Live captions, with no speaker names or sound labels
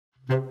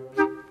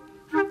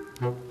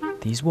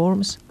These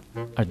worms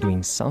are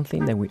doing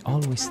something that we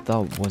always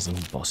thought was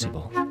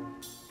impossible.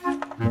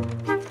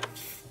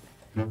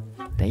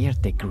 They are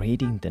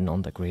degrading the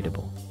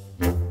non-degradable,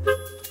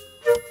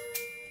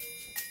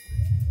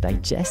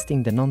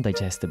 digesting the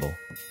non-digestible.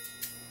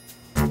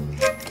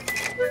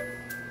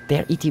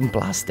 They're eating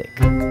plastic.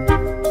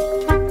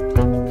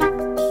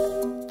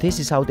 This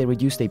is how they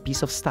reduced a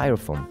piece of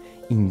styrofoam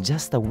in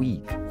just a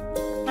week.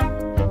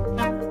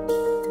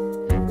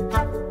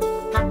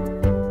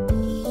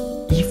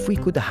 If we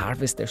could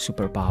harvest their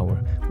superpower,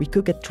 we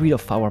could get rid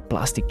of our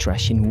plastic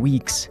trash in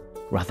weeks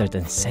rather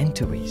than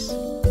centuries.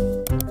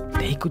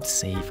 They could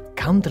save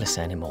countless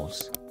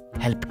animals,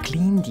 help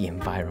clean the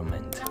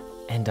environment,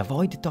 and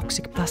avoid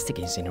toxic plastic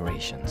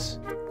incinerations.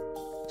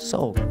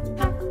 So,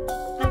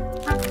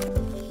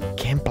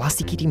 can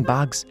plastic-eating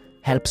bugs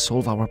help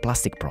solve our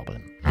plastic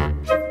problem?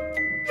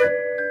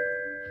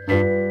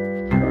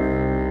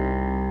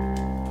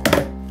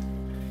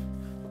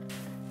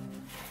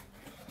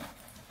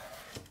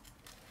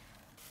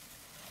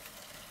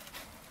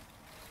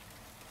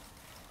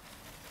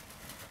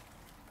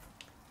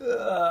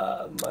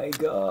 Oh my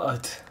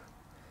god.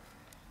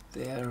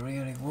 They are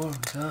really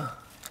worms, huh?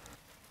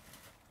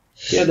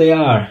 Here they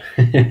are.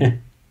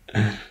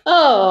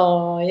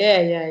 Oh,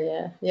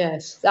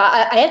 yes.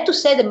 I have to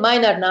say that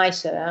mine are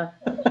nicer,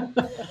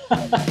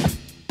 huh?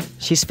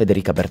 She's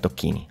Federica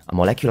Bertocchini, a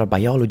molecular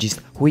biologist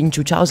who in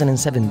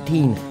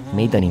 2017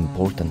 made an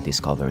important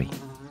discovery.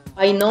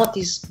 I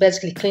noticed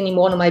basically cleaning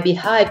one of my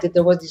beehive that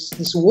there was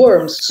these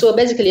worms. So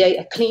basically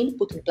I cleaned,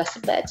 put in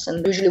plastic bags,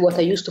 and usually what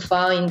I used to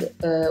find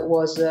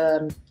was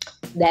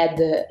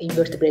dead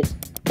invertebrates.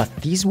 But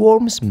these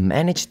worms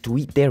managed to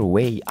eat their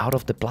way out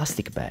of the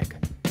plastic bag.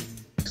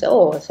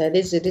 So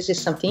this is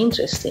something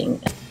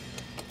interesting.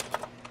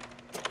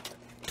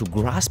 To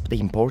grasp the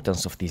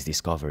importance of this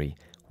discovery,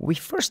 we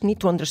first need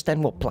to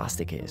understand what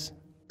plastic is.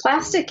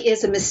 Plastic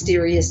is a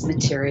mysterious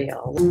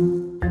material.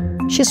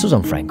 She's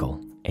Susan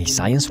Frankel, a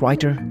science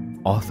writer,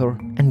 author,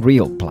 and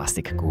real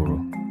plastic guru.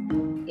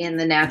 In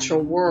the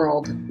natural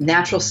world,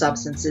 natural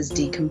substances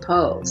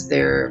decompose.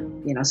 They're,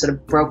 sort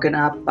of broken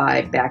up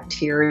by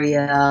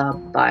bacteria,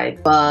 by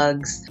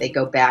bugs. They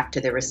go back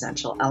to their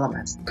essential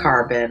elements: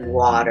 carbon,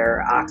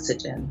 water,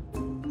 oxygen.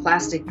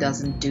 Plastic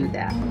doesn't do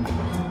that.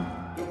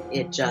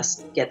 It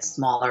just gets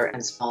smaller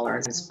and smaller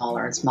and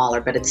smaller and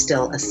smaller, but it's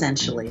still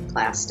essentially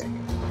plastic.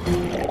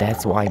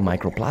 That's why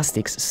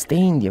microplastics stay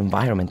in the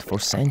environment for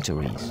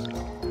centuries.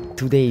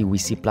 Today, we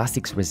see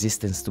plastic's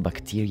resistance to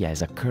bacteria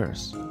as a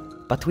curse,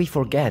 but we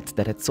forget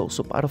that it's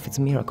also part of its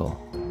miracle.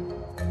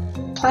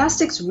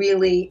 Plastics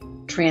really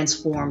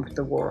transformed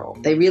the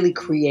world. They really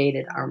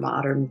created our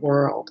modern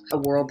world, a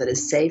world that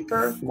is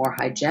safer, more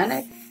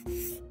hygienic,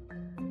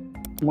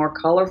 more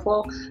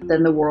colorful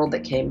than the world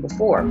that came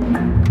before.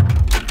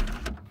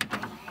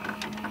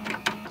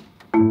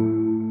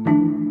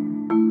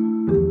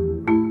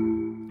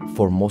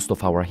 For most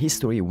of our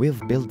history,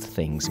 we've built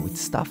things with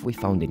stuff we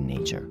found in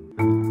nature.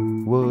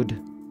 Wood,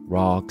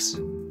 rocks,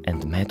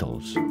 and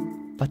metals.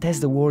 But as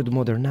the world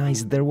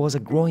modernized, there was a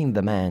growing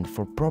demand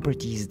for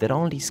properties that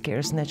only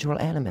scarce natural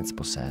elements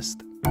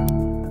possessed.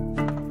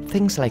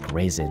 Things like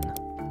resin,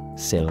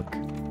 silk,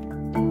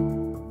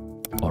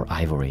 or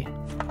ivory.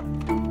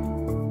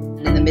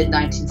 In the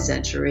mid-19th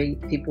century,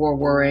 people were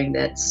worrying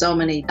that so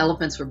many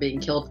elephants were being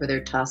killed for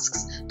their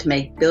tusks to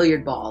make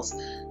billiard balls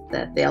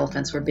that the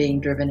elephants were being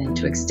driven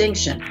into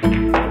extinction.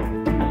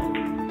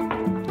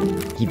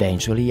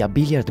 Eventually, a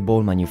billiard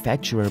ball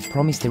manufacturer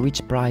promised a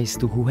rich prize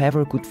to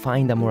whoever could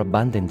find a more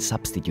abundant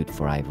substitute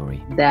for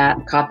ivory.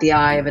 That caught the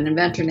eye of an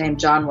inventor named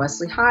John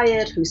Wesley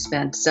Hyatt, who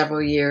spent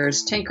several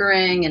years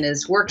tinkering in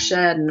his work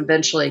shed and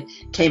eventually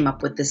came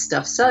up with this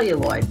stuff,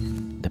 celluloid.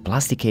 The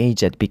plastic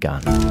age had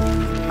begun.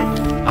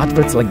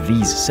 Adverts like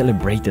these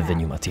celebrated the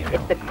new material.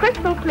 It's the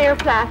crystal clear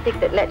plastic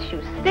that lets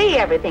you see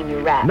everything you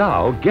wrap.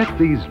 Now get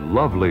these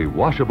lovely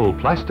washable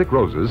plastic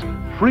roses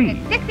free.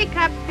 And 60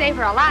 cups save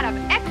her a lot of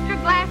extra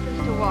glasses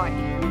to wash.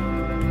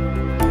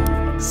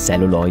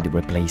 Celluloid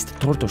replaced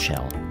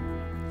tortoiseshell,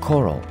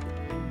 coral,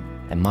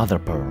 and mother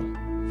pearl.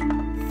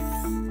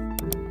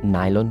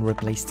 Nylon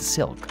replaced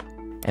silk,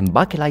 and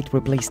bakelite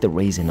replaced the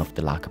resin of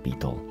the lac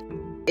beetle.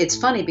 It's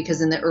funny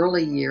because in the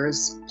early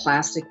years,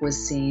 plastic was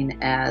seen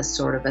as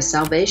sort of a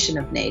salvation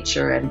of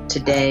nature, and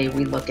today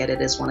we look at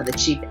it as one of the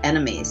chief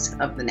enemies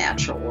of the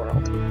natural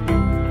world.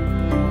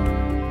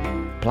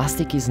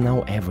 Plastic is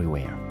now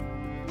everywhere.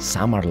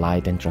 Some are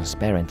light and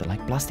transparent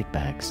like plastic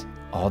bags.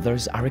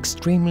 Others are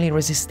extremely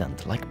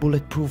resistant like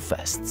bulletproof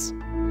vests.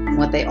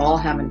 What they all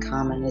have in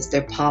common is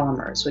they're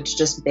polymers, which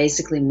just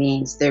basically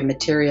means they're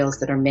materials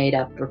that are made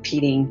up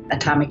repeating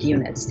atomic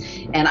units.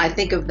 And I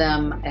think of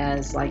them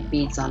as like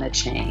beads on a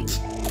chain.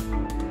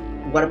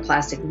 What a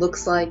plastic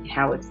looks like,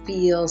 how it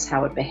feels,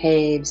 how it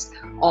behaves,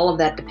 all of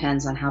that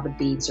depends on how the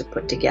beads are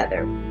put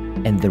together.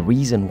 And the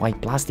reason why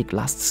plastic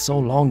lasts so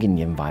long in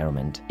the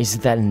environment is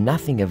that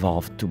nothing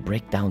evolved to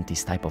break down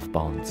this type of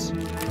bonds.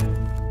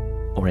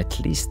 Or at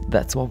least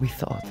that's what we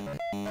thought.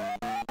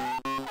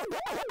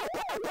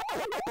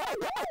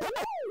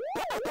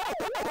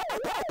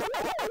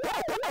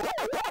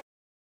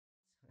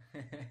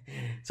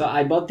 So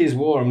I bought these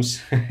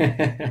worms.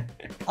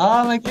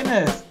 Oh my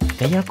goodness.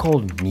 They are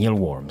called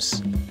mealworms.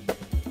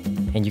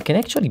 And you can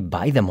actually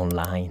buy them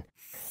online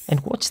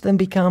and watch them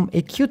become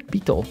a cute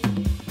beetle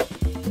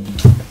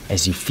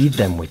as you feed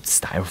them with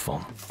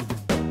styrofoam.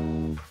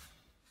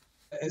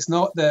 It's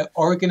not the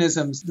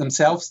organisms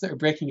themselves that are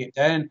breaking it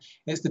down,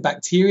 it's the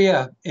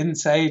bacteria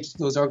inside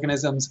those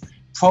organisms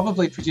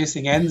probably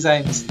producing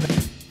enzymes.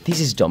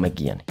 This is John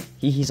McGeehan.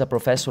 He is a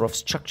professor of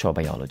structural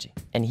biology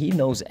and he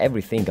knows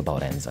everything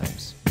about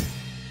enzymes.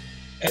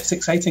 It's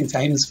exciting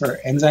times for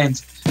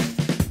enzymes.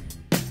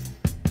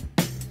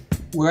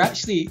 We're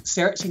actually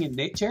searching in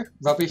nature,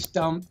 rubbish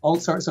dump, all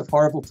sorts of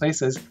horrible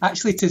places,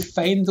 actually to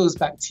find those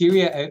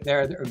bacteria out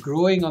there that are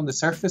growing on the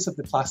surface of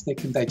the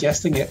plastic and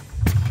digesting it.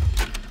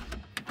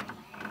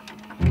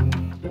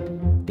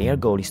 Their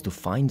goal is to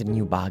find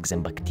new bugs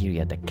and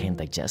bacteria that can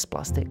digest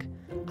plastic,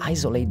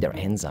 isolate their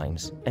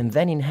enzymes, and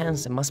then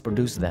enhance and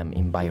mass-produce them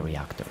in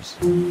bioreactors.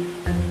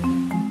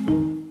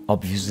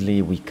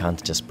 Obviously, we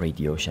can't just spray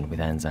the ocean with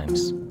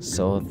enzymes,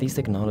 so this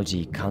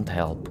technology can't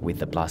help with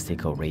the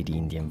plastic already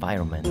in the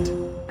environment.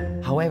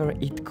 However,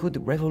 it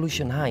could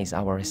revolutionize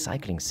our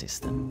recycling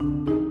system.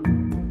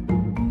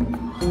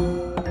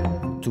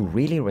 To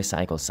really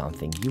recycle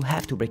something, you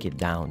have to break it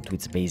down to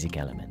its basic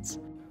elements,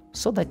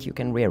 so that you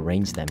can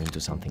rearrange them into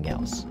something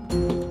else.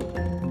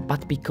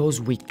 But because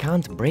we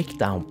can't break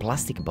down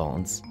plastic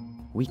bonds,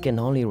 we can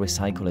only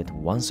recycle it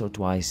once or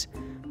twice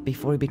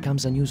before it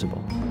becomes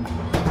unusable.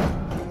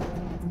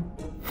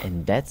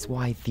 And that's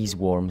why these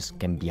worms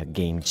can be a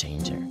game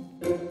changer.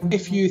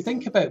 If you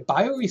think about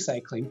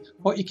biorecycling,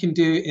 what you can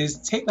do is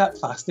take that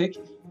plastic,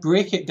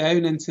 break it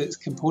down into its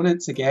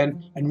components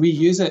again, and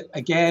reuse it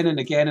again and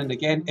again and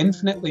again,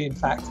 infinitely in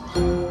fact.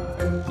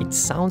 It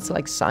sounds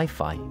like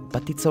sci-fi,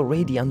 but it's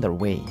already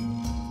underway.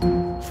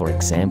 For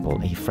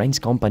example, a French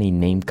company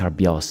named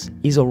Carbios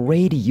is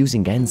already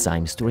using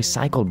enzymes to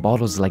recycle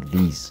bottles like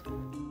these.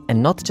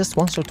 And not just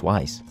once or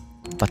twice,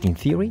 but in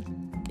theory,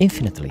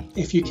 infinitely.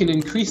 If you can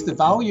increase the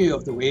value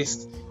of the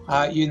waste,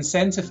 you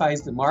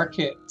incentivize the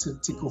market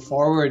to go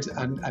forward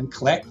and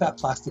collect that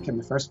plastic in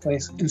the first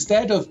place.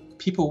 Instead of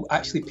people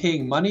actually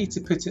paying money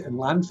to put it in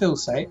landfill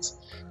sites,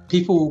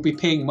 people will be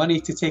paying money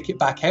to take it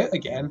back out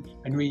again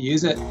and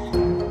reuse it.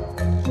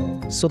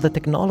 So the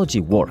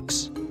technology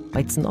works, but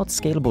it's not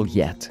scalable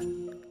yet,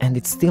 and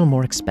it's still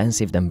more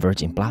expensive than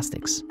virgin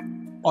plastics.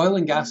 Oil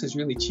and gas is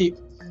really cheap,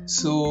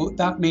 so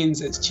that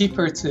means it's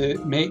cheaper to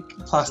make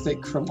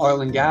plastic from oil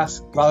and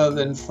gas rather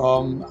than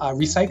from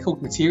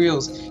recycled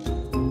materials.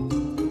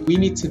 We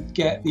need to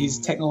get these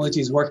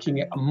technologies working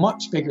at a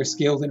much bigger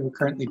scale than we're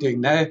currently doing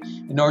now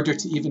in order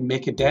to even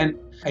make a dent.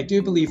 I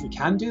do believe we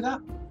can do that,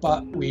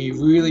 but we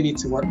really need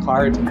to work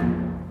hard.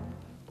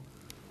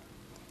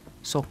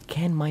 So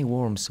can my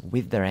worms,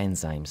 with their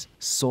enzymes,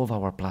 solve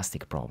our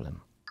plastic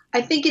problem?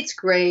 I think it's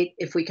great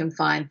if we can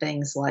find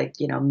things like,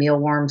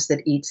 mealworms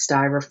that eat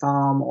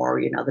styrofoam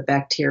or, the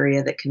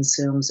bacteria that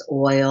consumes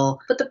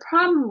oil. But the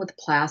problem with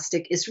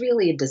plastic is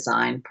really a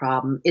design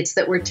problem. It's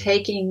that we're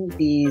taking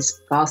these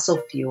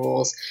fossil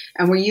fuels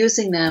and we're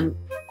using them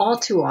all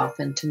too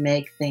often to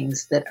make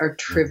things that are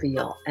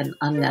trivial and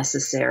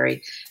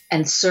unnecessary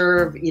and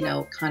serve,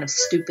 kind of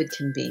stupid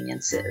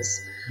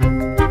conveniences.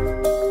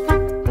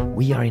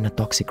 We are in a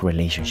toxic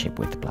relationship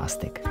with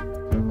plastic.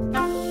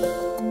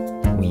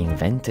 We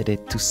invented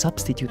it to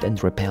substitute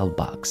and repel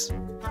bugs.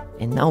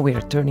 And now we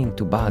are turning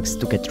to bugs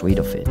to get rid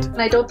of it.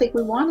 And I don't think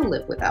we want to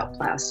live without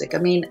plastic. I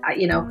mean,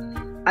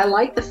 I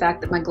like the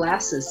fact that my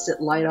glasses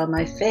sit light on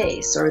my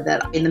face, or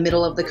that in the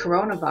middle of the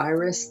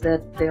coronavirus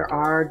that there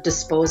are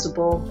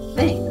disposable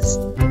things.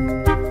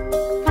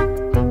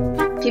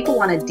 People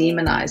want to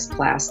demonize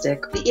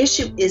plastic. The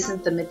issue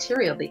isn't the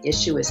material. The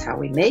issue is how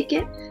we make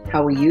it,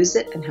 how we use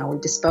it, and how we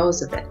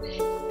dispose of it.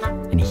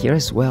 And here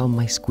as well,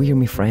 my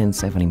squirmy friends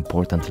have an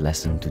important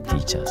lesson to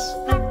teach us.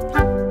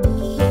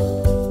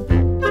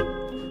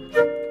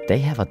 They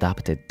have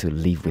adapted to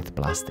live with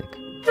plastic.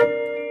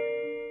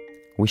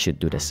 We should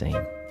do the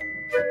same.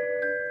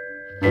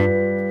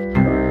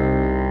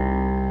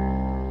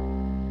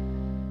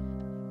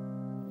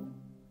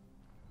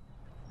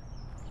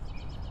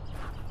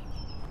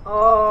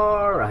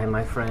 Alright,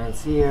 my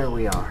friends, here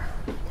we are.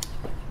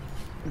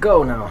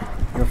 Go now,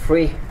 you're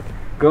free.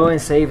 Go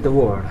and save the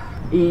world.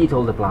 Eat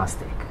all the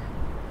plastic.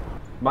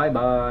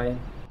 Bye-bye.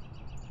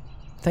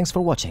 Thanks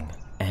for watching.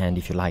 And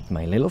if you liked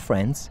my little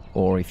friends,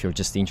 or if you're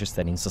just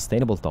interested in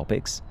sustainable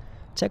topics,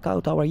 check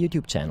out our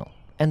YouTube channel.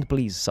 And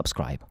please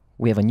subscribe.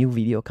 We have a new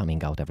video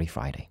coming out every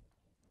Friday.